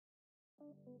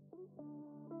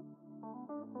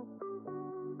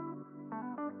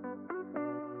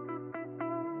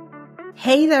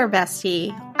Hey there,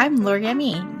 bestie. I'm Lori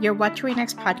Ami, your What to Read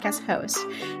Next podcast host.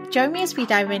 Join me as we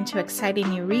dive into exciting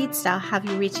new reads that'll have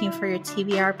you reaching for your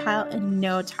TBR pile in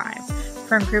no time.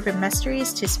 From group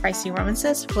mysteries to spicy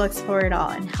romances, we'll explore it all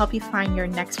and help you find your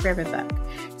next favorite book.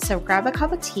 So grab a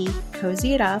cup of tea,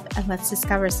 cozy it up, and let's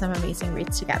discover some amazing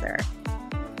reads together.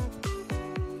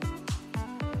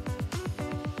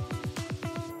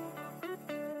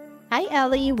 Hi,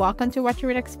 Ellie. Welcome to What to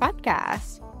Read Next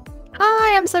podcast.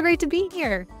 Hi, I'm so great to be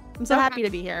here. I'm so happy to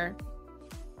be here.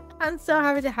 I'm so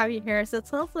happy to have you here. So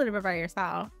tell us a little bit about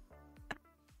yourself.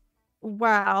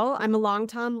 Well, I'm a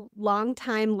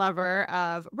long-time lover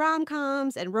of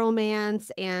rom-coms and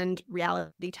romance and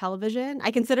reality television. I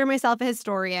consider myself a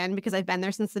historian because I've been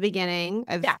there since the beginning.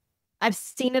 I've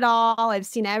seen it all. I've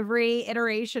seen every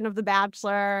iteration of The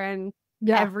Bachelor and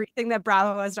everything that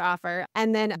Bravo has to offer.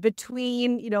 And then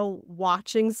between,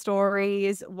 watching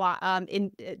stories,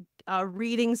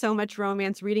 reading so much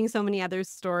romance, reading so many other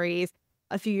stories,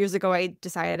 a few years ago, I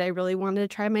decided I really wanted to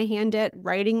try my hand at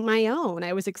writing my own.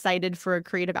 I was excited for a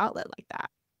creative outlet like that.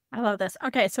 I love this.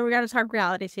 Okay, so we got to talk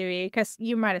reality TV because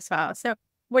you might as well. So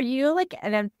were you like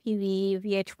an MTV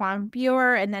VH1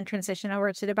 viewer and then transition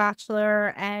over to The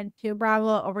Bachelor and to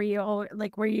Bravo? Or were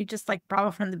you just like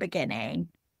Bravo from the beginning?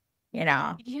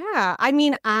 Yeah. I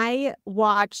mean, I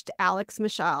watched Alex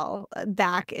Michelle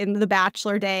back in the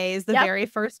Bachelor days, the very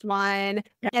first one.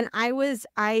 Yep. And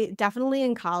I definitely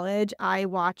in college, I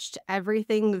watched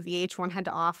everything VH1 had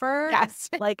to offer. Yes.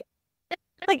 Like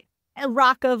a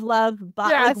Rock of Love, but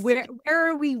yes. Like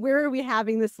where are we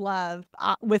having this love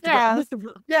with yes.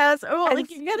 Yes. Oh, and, like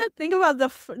you gotta think about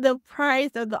the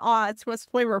price of the odds was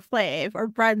Flavor Flav or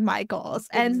Brad Michaels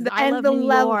and the New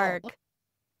level. York.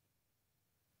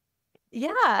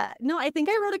 Yeah. No, I think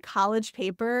I wrote a college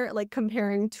paper like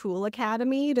comparing Tool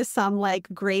Academy to some like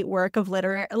great work of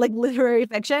literary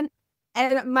fiction.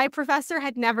 And my professor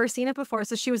had never seen it before.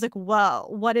 So she was like, whoa,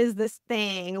 what is this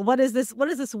thing? What is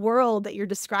this world that you're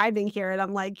describing here? And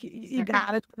I'm like, you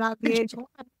gotta not VH1.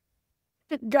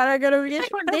 Gotta go to VH1.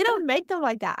 They don't make them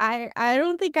like that. I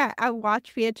don't think I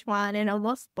watched VH1 in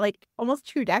almost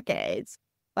 2 decades.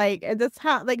 Like that's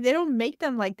how they don't make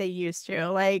them like they used to.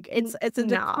 Like it's a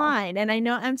decline. And I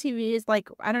know MTV is like,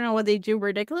 I don't know what they do,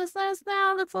 ridiculousness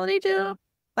now. That's all they do.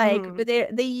 Like, but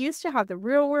they used to have the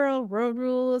Real World, Road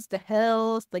Rules, The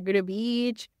Hills, Laguna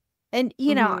Beach. And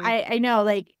I know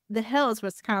like The Hills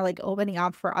was kind of like opening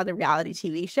up for other reality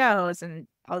TV shows and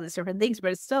all these different things,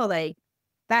 but it's still like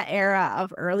that era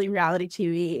of early reality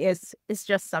TV is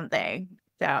just something.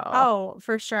 So. Oh,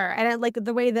 for sure. And like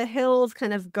the way The Hills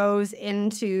kind of goes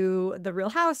into the Real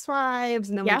Housewives,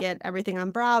 and then we get everything on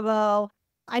Bravo.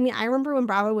 I mean, I remember when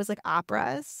Bravo was like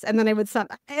operas, and then I would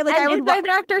watch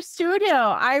Actor Studio.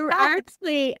 I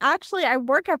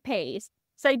work at Pace.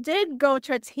 So I did go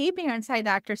to a taping inside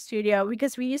the Actor Studio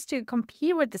because we used to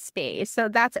compete with the space. So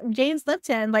that's James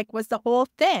Lipton, was the whole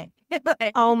thing.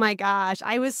 Oh my gosh.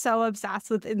 I was so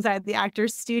obsessed with Inside the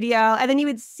Actor's Studio. And then you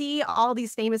would see all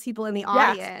these famous people in the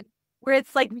audience where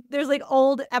it's like there's like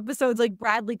old episodes like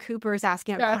Bradley Cooper's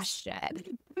asking a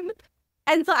question.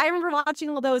 And so I remember watching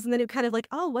all those, and then it kind of like,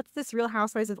 oh, what's this Real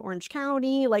Housewives of Orange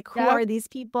County? Like, who are these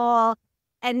people?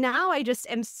 And now I just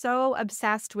am so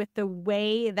obsessed with the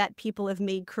way that people have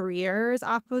made careers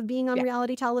off of being on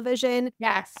reality television.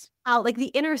 Yes. Like the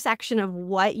intersection of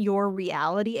what your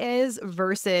reality is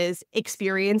versus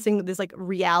experiencing this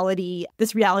reality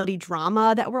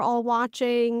drama that we're all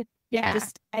watching. Yeah.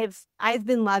 Just I've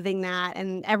been loving that,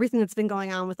 and everything that's been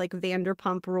going on with like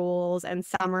Vanderpump Rules and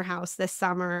Summer House this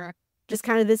summer. Just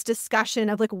kind of this discussion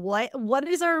of like what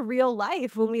is our real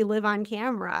life when we live on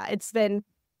camera. It's been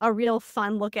a real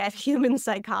fun look at human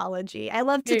psychology. I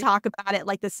love to talk about it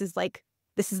like this is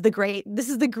the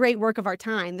great work of our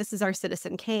time. This is our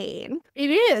Citizen Kane.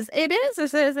 It is a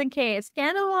Citizen Kane.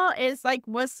 Scandal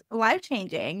was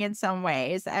life-changing in some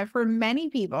ways for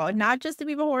many people, not just the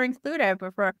people who were included,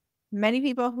 but for many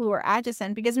people who were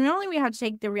adjacent, because not only we have to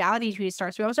take the reality TV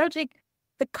stars, we also have to take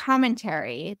the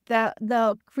commentary,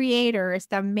 the creators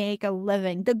that make a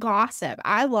living, the gossip.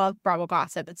 I love Bravo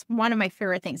gossip. It's one of my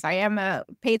favorite things. I am a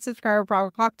paid subscriber of Bravo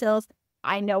Cocktails.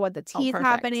 I know what the tea is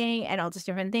happening and all these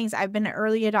different things. I've been an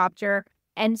early adopter.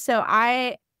 And so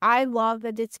I love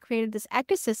that it's created this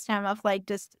ecosystem of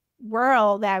this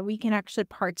world that we can actually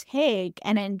partake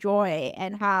and enjoy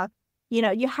and have,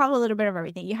 you have a little bit of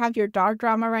everything. You have your dog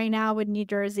drama right now with New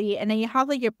Jersey, and then you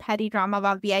have your petty drama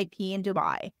about VIP in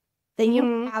Dubai. Then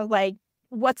you have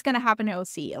what's going to happen to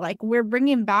OC. We're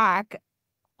bringing back,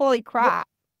 holy crap.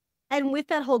 And with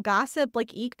that whole gossip like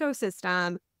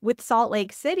ecosystem with Salt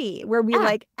Lake City, where we Yeah.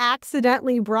 like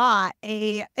accidentally brought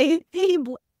a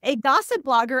gossip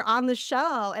blogger on the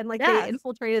show, and like they Yes.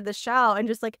 infiltrated the show, and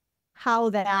just like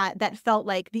how that felt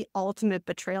like the ultimate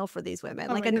betrayal for these women.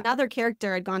 Oh Like my God. another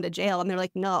character had gone to jail, and they're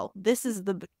like, no, this is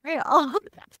the betrayal.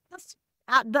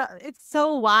 It's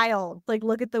so wild. Like,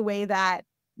 look at the way that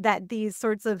these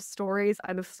sorts of stories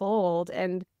unfold.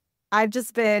 And I've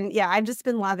just been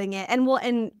loving it. And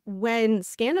when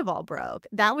Scandival broke,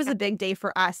 that was a big day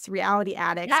for us reality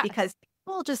addicts, Yes. because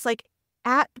people just like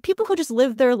people who just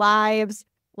live their lives,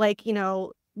 like,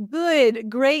 good,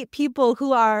 great people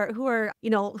who are, who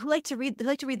like to read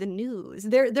the news.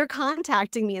 They're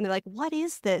contacting me, and they're like, what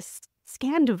is this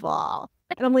Scandival?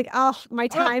 And I'm like, oh, my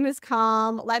time has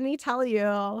come. Let me tell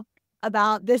you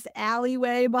about this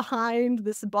alleyway behind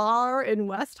this bar in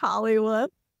West Hollywood.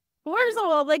 First of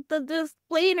all, like the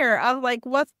explainer of like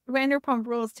what's Vanderpump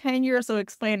Rules 10 years of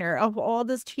explainer of all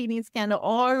this cheating scandal,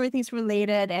 all everything's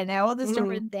related and all these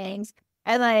different things.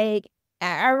 And like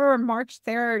I remember March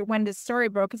 3rd when the story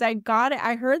broke, because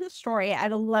I heard the story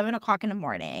at 11 o'clock in the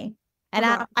morning. And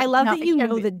I love no, that you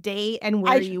know the date and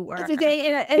where you were. The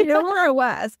day, and I know where I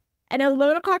was. And at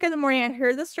 11 o'clock in the morning, I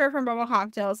heard the story from Bubble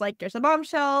Cocktails. Like, there's a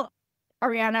bombshell.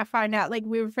 Ariana found out, like,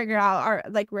 we would figure out our,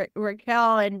 like,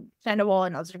 Raquel and Sandoval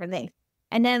and those different things.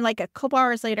 And then, like, a couple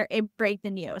hours later, it breaks the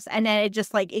news. And then it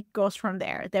just, like, it goes from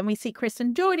there. Then we see Chris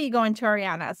and Jody going to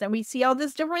Ariana's. And we see all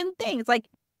these different things. Like,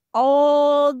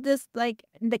 all this, like,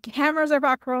 the cameras are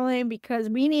back rolling because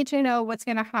we need to know what's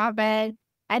going to happen.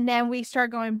 And then we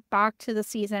start going back to the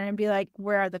season and be like,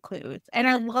 where are the clues? And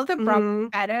I love that Bravo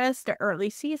fed us the early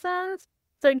seasons.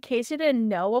 So in case you didn't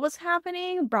know what was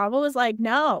happening, Bravo was like,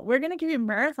 no, we're going to give you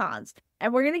marathons.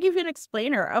 And we're going to give you an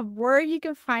explainer of where you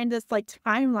can find this like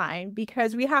timeline,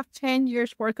 because we have 10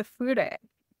 years worth of footage.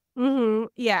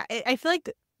 Yeah, I feel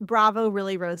like Bravo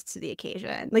really rose to the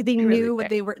occasion. Like they knew what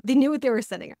they were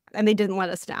setting up, and they didn't let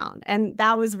us down. And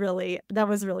that was really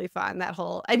fun. That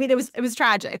whole, I mean, it was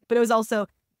tragic, but it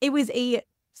was a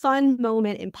fun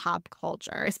moment in pop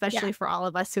culture, especially for all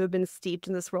of us who have been steeped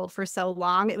in this world for so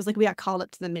long. It was like we got called up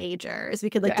to the majors.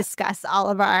 We could like discuss all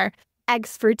of our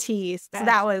expertise. So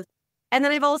that was, and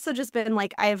then I've also just been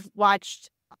like, I've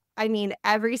watched, I mean,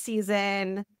 every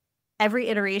season, every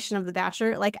iteration of The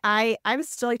Bachelor. Like I'm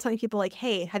still like telling people like,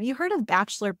 hey, have you heard of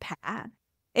Bachelor Pad?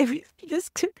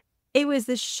 It was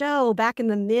this show back in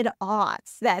the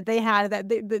mid-aughts that they had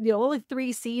only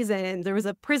 3 seasons. There was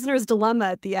a prisoner's dilemma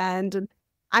at the end. And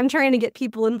I'm trying to get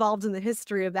people involved in the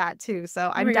history of that too.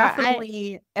 So I'm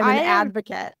definitely an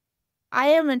advocate. I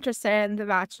am interested in The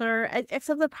Bachelor.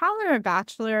 Except the problem with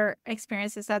Bachelor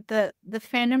experience is that the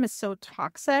fandom is so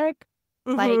toxic.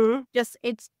 Like, just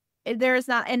there's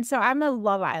not, and so I'm a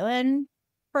Love Island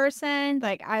person.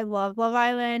 Like, I love Love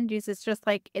Island because it's just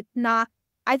like, it's not,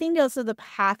 I think also the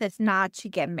path is not to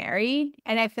get married.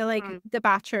 And I feel like The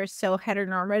Bachelor is so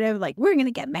heteronormative, like, we're going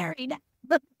to get married.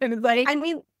 And it's like, I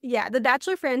mean, yeah, the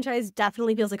Bachelor franchise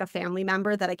definitely feels like a family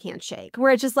member that I can't shake.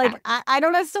 Where it's just like, I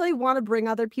don't necessarily want to bring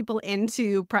other people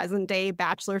into present day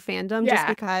Bachelor fandom just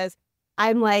because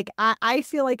I'm like, I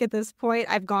feel like at this point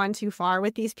I've gone too far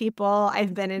with these people.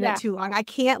 I've been in it too long. I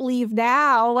can't leave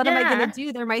now. What am I going to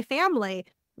do? They're my family.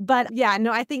 But yeah,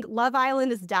 no, I think Love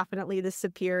Island is definitely the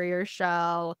superior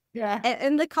show. Yeah.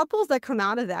 And the couples that come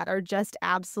out of that are just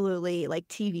absolutely like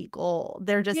TV gold.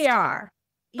 They're just, they are.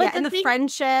 But and the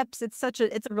friendships, it's a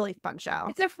really fun show.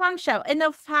 It's a fun show. And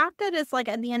the fact that it's like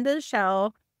at the end of the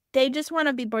show, they just want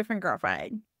to be boyfriend,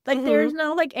 girlfriend. Like there's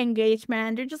no like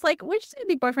engagement. They're just like, we're just gonna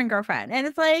be boyfriend, girlfriend. And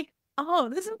it's like, oh,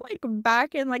 this is like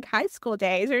back in like high school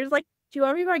days. They're just like, do you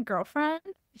want to be my girlfriend?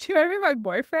 Do you want to be my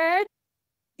boyfriend?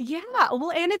 Yeah,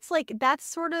 well, and it's like that's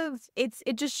sort of it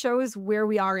just shows where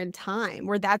we are in time,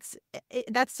 where that's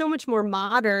so much more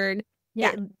modern.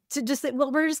 Yeah. To just say,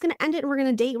 well, we're just gonna end it and we're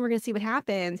gonna date and we're gonna see what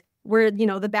happens. Where,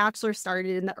 The Bachelor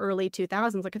started in the early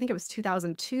 2000s, like I think it was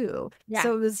 2002. Yeah.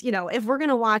 So it was, if we're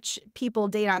gonna watch people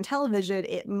date on television,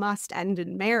 it must end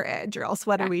in marriage, or else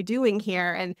what are we doing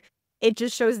here? And it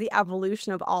just shows the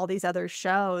evolution of all these other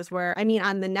shows where, I mean,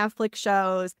 on the Netflix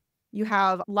shows, you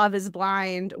have Love is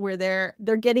Blind, where they're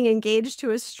getting engaged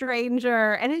to a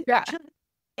stranger. And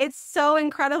it's so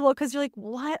incredible because you're like,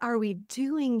 what are we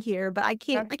doing here? But I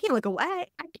can't look away.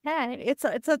 I can't. It's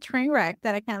a train wreck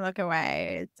that I can't look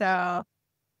away. So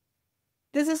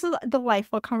this is a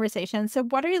delightful conversation. So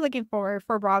what are you looking for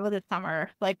Bravo this summer?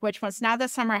 Like, which ones? Now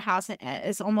that Summer House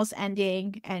is almost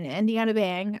ending and ending on a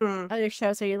bang. Other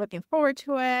shows, are you looking forward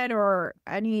to it? Or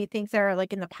any things that are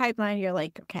like in the pipeline, you're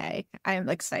like, okay, I'm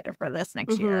excited for this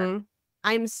next year?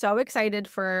 I'm so excited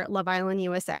for Love Island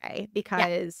USA Yeah.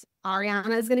 because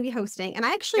Ariana is going to be hosting. And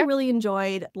I actually Yeah. really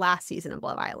enjoyed last season of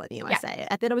Love Island Yeah. USA.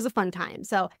 I thought it was a fun time.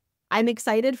 So I'm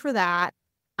excited for that.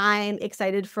 I'm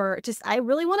excited for I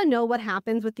really want to know what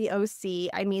happens with the OC.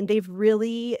 I mean, they've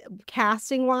really,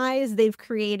 casting wise, they've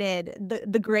created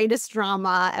the greatest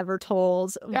drama ever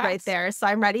told right Yes. there. So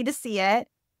I'm ready to see it.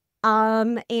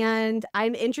 And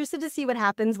I'm interested to see what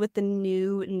happens with the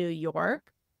new New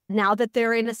York now that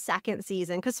they're in a second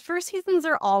season, because first seasons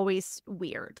are always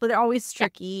weird. They're always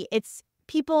tricky. It's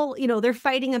people, they're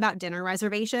fighting about dinner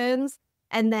reservations.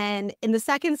 And then in the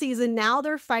second season, now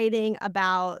they're starting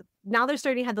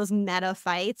to have those meta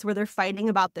fights where they're fighting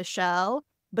about the show,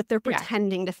 but they're Yeah.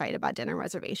 pretending to fight about dinner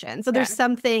reservations. So Yeah.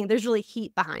 there's really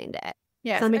heat behind it.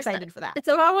 Yes. So I'm excited for that. It's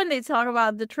about when they talk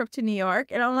about the trip to New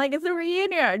York, and I'm like, it's a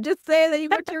reunion. Just say that you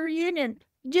went to a reunion.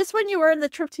 Just when you were in the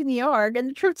trip to New York and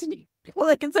the trip to New York,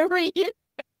 like it's a reunion.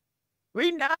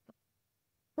 We know.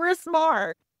 We're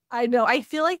smart. I know. I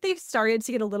feel like they've started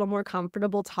to get a little more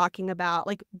comfortable talking about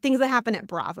like things that happen at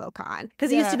BravoCon.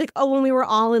 Because it used to be like, oh, when we were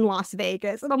all in Las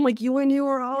Vegas. And I'm like, you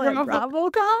were all at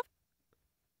BravoCon?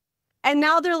 And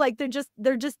now they're just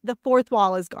the fourth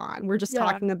wall is gone. We're just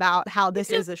talking about how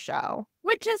this is a show.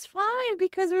 Which is fine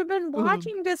because we've been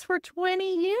watching this for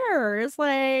 20 years.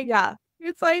 Like, yeah.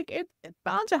 It's like it's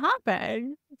bound to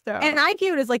happen. So, and I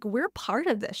view it as like we're part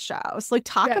of this show. So like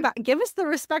give us the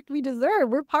respect we deserve.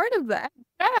 We're part of that.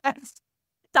 Yes.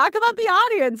 Talk about the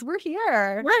audience. We're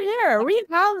here. We're here. We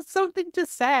have something to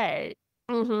say.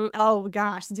 Oh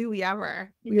gosh, do we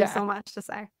ever? We have so much to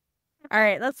say. All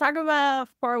right, let's talk about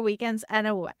 4 weekends and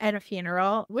a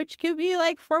funeral, which could be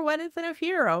like 4 weddings and a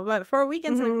funeral, but 4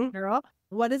 weekends and a funeral.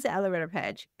 What is the elevator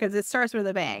pitch? Because it starts with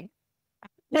a bang.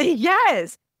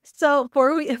 Yes. So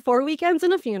 4 weekends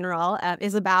and a funeral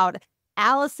is about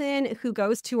Allison, who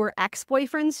goes to her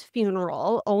ex-boyfriend's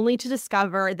funeral only to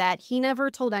discover that he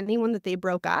never told anyone that they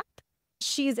broke up.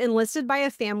 She's enlisted by a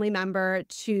family member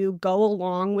to go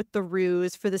along with the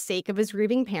ruse for the sake of his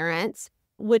grieving parents,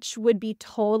 which would be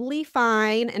totally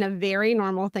fine and a very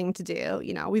normal thing to do.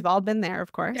 We've all been there,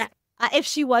 of course. Yeah. If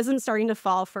she wasn't starting to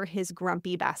fall for his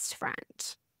grumpy best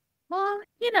friend. Well,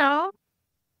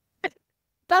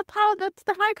 that's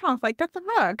the high conflict. That's the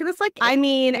hook. And it's like, and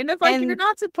it's like you're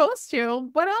not supposed to.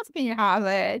 What else can you have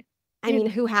it?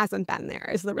 Who hasn't been there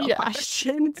is the real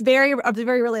question. It's a very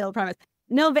relatable premise.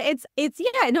 No, but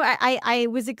I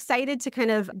was excited to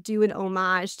kind of do an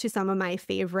homage to some of my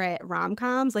favorite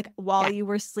rom-coms. Like While You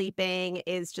Were Sleeping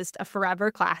is just a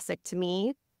forever classic to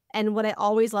me. And what I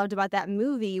always loved about that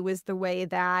movie was the way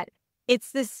that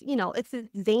it's this, it's a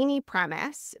zany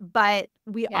premise, but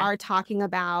we are talking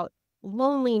about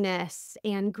loneliness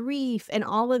and grief and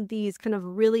all of these kind of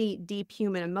really deep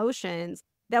human emotions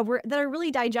that are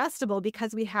really digestible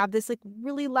because we have this like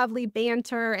really lovely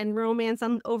banter and romance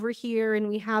over here, and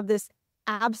we have this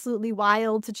absolutely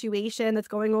wild situation that's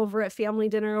going over at family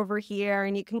dinner over here,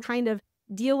 and you can kind of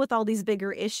deal with all these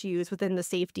bigger issues within the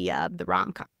safety of the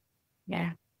rom-com.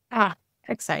 Yeah.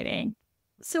 Exciting.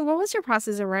 So what was your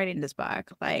process of writing this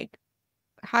book? Like,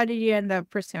 how did you end up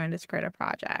pursuing this creative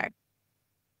project?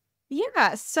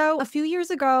 Yeah, so a few years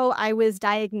ago, I was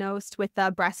diagnosed with a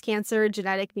breast cancer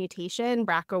genetic mutation,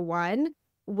 BRCA1,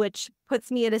 which puts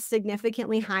me at a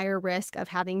significantly higher risk of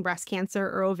having breast cancer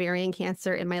or ovarian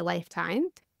cancer in my lifetime.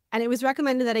 And it was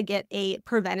recommended that I get a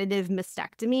preventative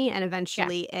mastectomy and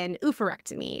eventually an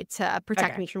oophorectomy to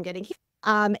protect me from getting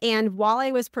cancer. And while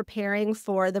I was preparing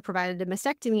for the preventative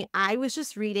mastectomy, I was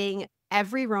just reading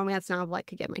every romance novel I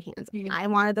could get my hands on. I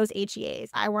wanted those HEAs.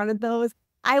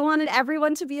 I wanted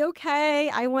everyone to be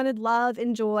okay. I wanted love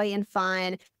and joy and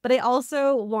fun. But I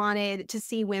also wanted to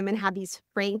see women have these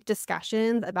frank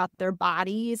discussions about their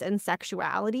bodies and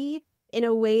sexuality in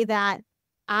a way that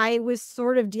I was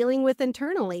sort of dealing with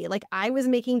internally. Like I was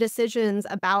making decisions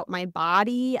about my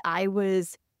body. I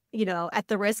was, at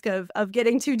the risk of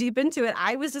getting too deep into it,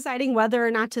 I was deciding whether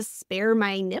or not to spare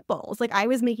my nipples. Like I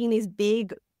was making these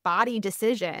big body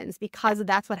decisions because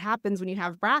that's what happens when you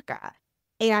have BRCA.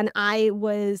 And I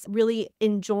was really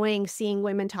enjoying seeing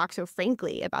women talk so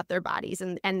frankly about their bodies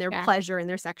and their pleasure and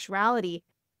their sexuality.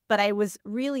 But I was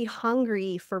really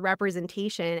hungry for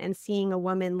representation and seeing a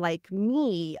woman like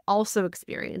me also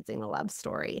experiencing a love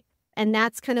story. And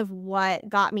that's kind of what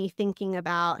got me thinking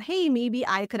about, hey, maybe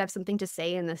I could have something to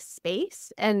say in this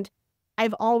space. And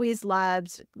I've always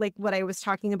loved, like what I was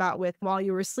talking about with While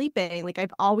You Were Sleeping, like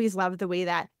I've always loved the way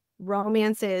that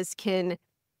romances can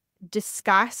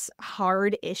discuss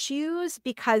hard issues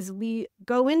because we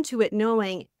go into it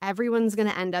knowing everyone's going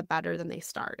to end up better than they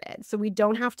started. So we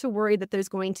don't have to worry that there's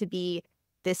going to be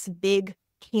this big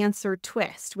cancer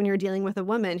twist when you're dealing with a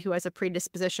woman who has a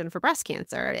predisposition for breast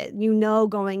cancer. You know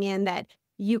going in that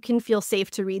you can feel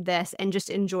safe to read this and just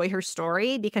enjoy her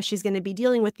story because she's going to be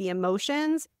dealing with the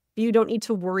emotions. But you don't need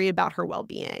to worry about her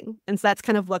well-being. And so that's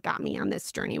kind of what got me on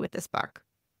this journey with this book.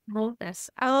 I love this.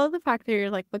 I love the fact that you're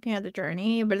like looking at the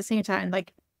journey, but at the same time,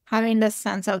 like having this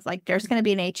sense of like there's going to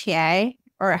be an HEA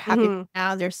or a happy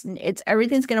now.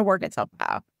 Everything's going to work itself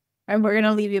out, and we're going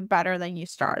to leave you better than you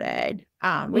started.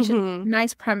 Which is a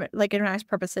nice purpose, like a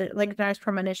nice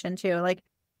premonition too. Like,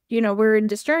 we're in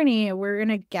this journey and we're going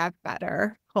to get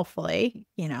better, hopefully,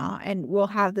 and we'll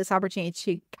have this opportunity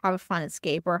to have a fun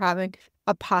escape or having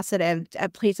a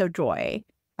place of joy,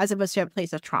 as opposed to a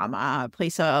place of trauma, a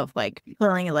place of like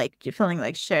feeling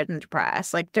like shit and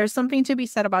depressed. Like there's something to be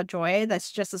said about joy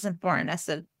that's just as important as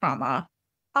the trauma.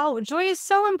 Oh, joy is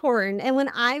so important. And when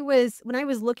I was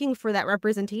looking for that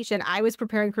representation, I was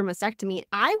preparing for mastectomy.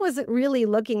 I wasn't really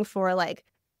looking for like,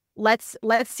 let's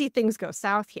see things go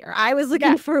south here. I was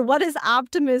looking for what is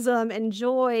optimism and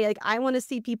joy. Like I want to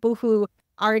see people who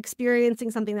are experiencing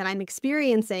something that I'm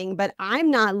experiencing, but I'm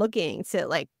not looking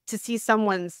to see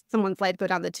someone's life go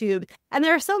down the tube. And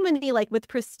there are so many like with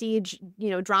prestige,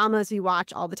 dramas we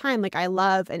watch all the time. Like I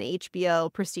love an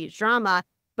HBO prestige drama,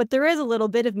 but there is a little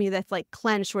bit of me that's like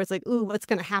clenched where it's like, ooh, what's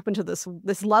going to happen to this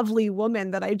lovely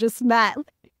woman that I just met?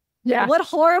 Yeah. What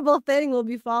horrible thing will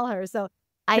befall her? So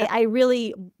I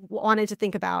really wanted to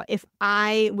think about if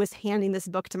I was handing this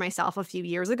book to myself a few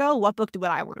years ago, what book would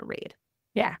I want to read?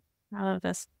 Yeah. I love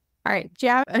this. All right. Do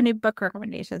you have any book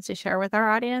recommendations to share with our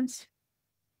audience?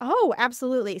 Oh,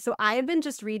 absolutely. So I've been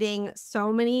just reading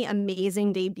so many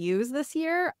amazing debuts this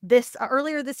year.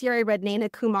 Earlier this year, I read Naina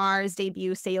Kumar's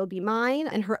debut, Say You'll Be Mine,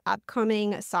 and her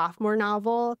upcoming sophomore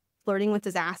novel, Flirting with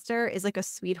Disaster, is like a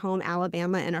Sweet Home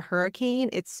Alabama in a hurricane.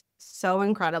 It's so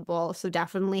incredible. So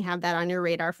definitely have that on your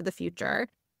radar for the future.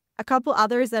 A couple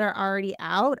others that are already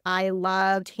out. I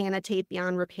loved Hannah Tate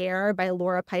Beyond Repair by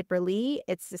Laura Piper Lee.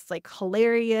 It's this like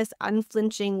hilarious,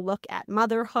 unflinching look at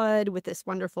motherhood with this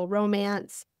wonderful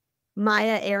romance.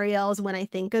 Maya Ariel's When I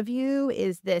Think of You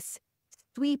is this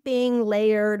sweeping,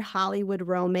 layered Hollywood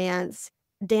romance.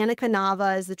 Danica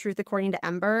Nava's The Truth According to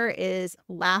Ember is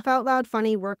laugh out loud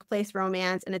funny workplace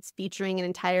romance, and it's featuring an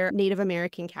entire Native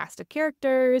American cast of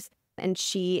characters. And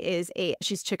she's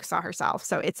Chickasaw herself.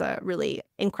 So it's a really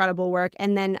incredible work.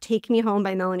 And then Take Me Home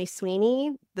by Melanie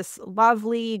Sweeney, this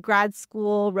lovely grad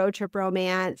school road trip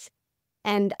romance.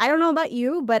 And I don't know about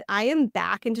you, but I am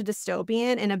back into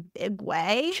dystopian in a big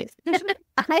way.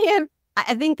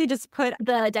 I think they just put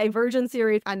the Divergent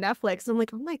series on Netflix. I'm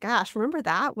like, oh my gosh, remember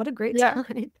that? What a great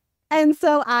time. And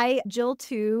so Jill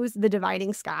 2's The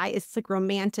Dividing Sky is like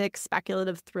romantic,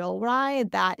 speculative thrill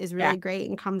ride that is really great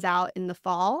and comes out in the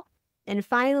fall. And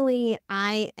finally,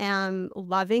 I am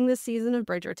loving this season of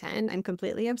Bridgerton. I'm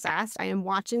completely obsessed. I am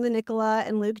watching the Nicola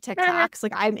and Luke TikToks.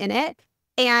 Like I'm in it.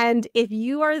 And if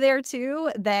you are there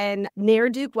too, then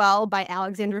Ne'er-Do-Well by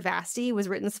Alexandra Vasti was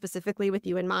written specifically with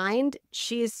you in mind.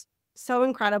 She's so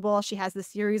incredible. She has the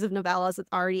series of novellas that's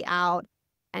already out.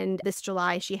 And this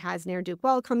July, she has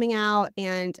Ne'er-Do-Well coming out.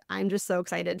 And I'm just so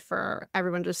excited for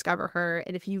everyone to discover her.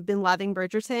 And if you've been loving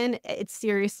Bridgerton, it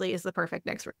seriously is the perfect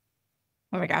next.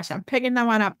 Oh my gosh, I'm picking that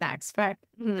one up next. But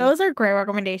those are great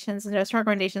recommendations. And those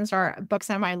recommendations are books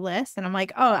on my list. And I'm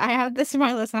like, oh, I have this in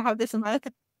my list. And I have this in my list.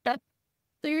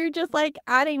 So you're just like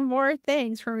adding more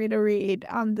things for me to read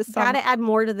on the summer. Gotta add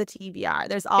more to the TBR.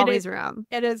 There's always room.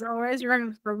 It is always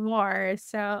room for more.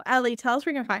 So Ellie, tell us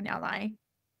where you can find you online.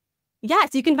 Yes,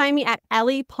 you can find me at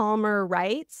Ellie Palmer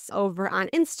Writes over on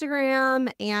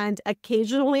Instagram and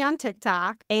occasionally on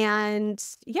TikTok. And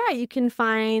yeah, you can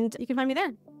find me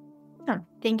there. Oh,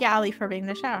 thank you, Ellie, for being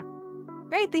the show.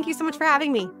 Great. Thank you so much for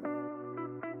having me.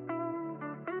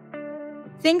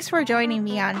 Thanks for joining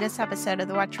me on this episode of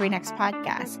the What to Read Next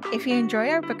podcast. If you enjoy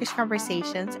our bookish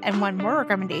conversations and want more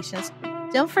recommendations,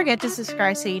 don't forget to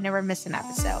subscribe so you never miss an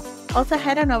episode. Also,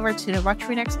 head on over to the What to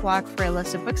Read Next blog for a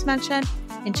list of books mentioned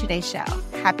in today's show.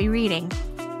 Happy reading!